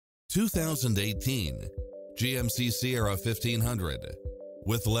2018 GMC Sierra 1500.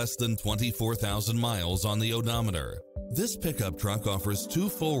 With less than 24,000 miles on the odometer, this pickup truck offers 2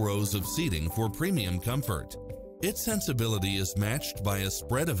 full rows of seating for premium comfort. Its sensibility is matched by a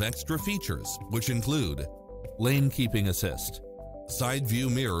spread of extra features, which include lane keeping assist, side view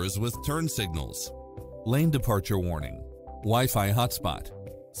mirrors with turn signals, lane departure warning, Wi-Fi hotspot,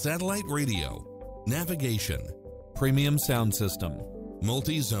 satellite radio, navigation, premium sound system,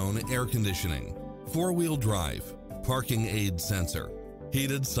 multi-zone air conditioning, 4-wheel drive, parking aid sensor,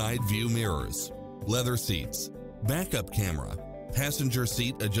 heated side view mirrors, leather seats, backup camera, passenger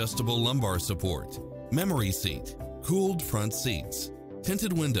seat adjustable lumbar support, memory seat, cooled front seats,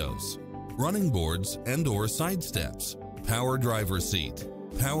 tinted windows, running boards and/or side steps, power driver seat,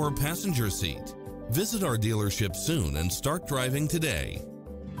 power passenger seat. Visit our dealership soon and start driving today.